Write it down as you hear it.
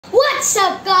What's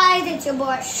up guys, it's your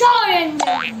boy Shourya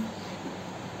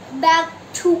back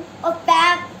to a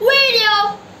back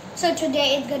video. So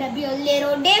today it's gonna be a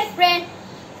little different.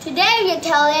 Today we're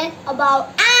telling about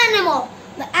animal.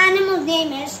 The animal's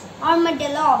name is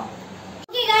Armadillo.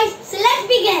 Okay guys, so let's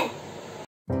begin.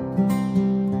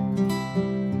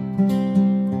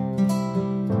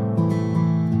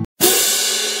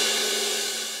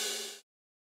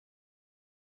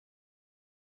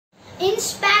 In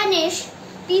Spanish,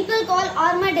 people call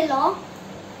Armadillo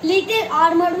Little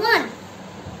Armored One.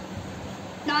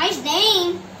 Nice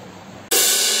name.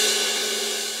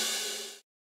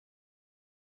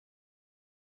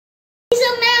 He's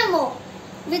a mammal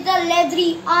with a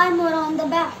leathery armor on the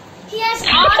back. He has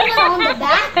armor on the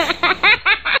back.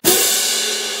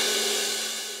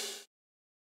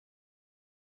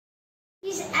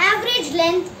 His average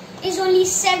length is only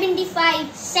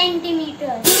 75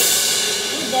 centimeters.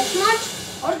 Is this much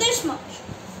or this much?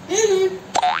 They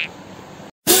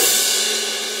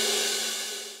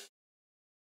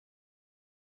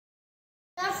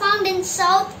are found in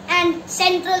South and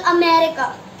Central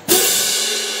America.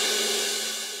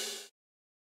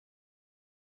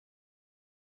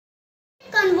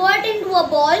 Convert into a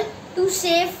ball to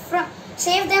save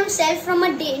themselves from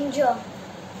a danger.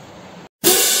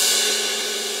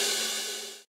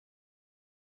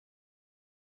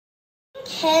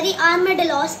 Hairy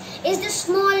armadillos is the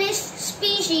smallest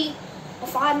species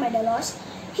of armadillos.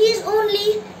 He is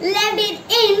only 11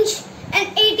 inch and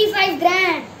 85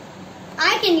 grams.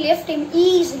 I can lift him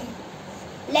easily.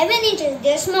 11 inches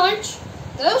this much,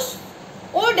 this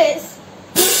or this.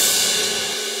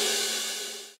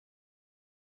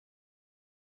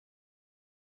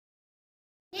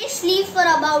 They sleep for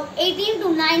about 18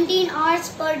 to 19 hours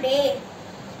per day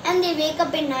and they wake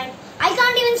up at night. I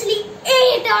can't even sleep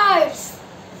 8 hours.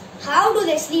 How do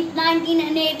they sleep 19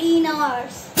 and 18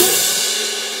 hours?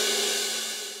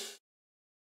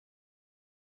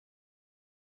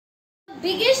 The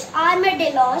biggest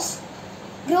armadillos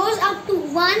grows up to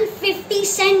 150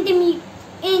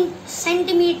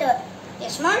 centimeter.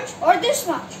 This much or this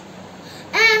much.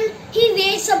 And he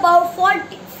weighs about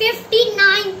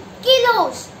 59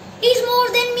 kilos. He's more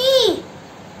than me.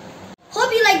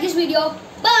 Hope you like this video.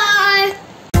 Bye.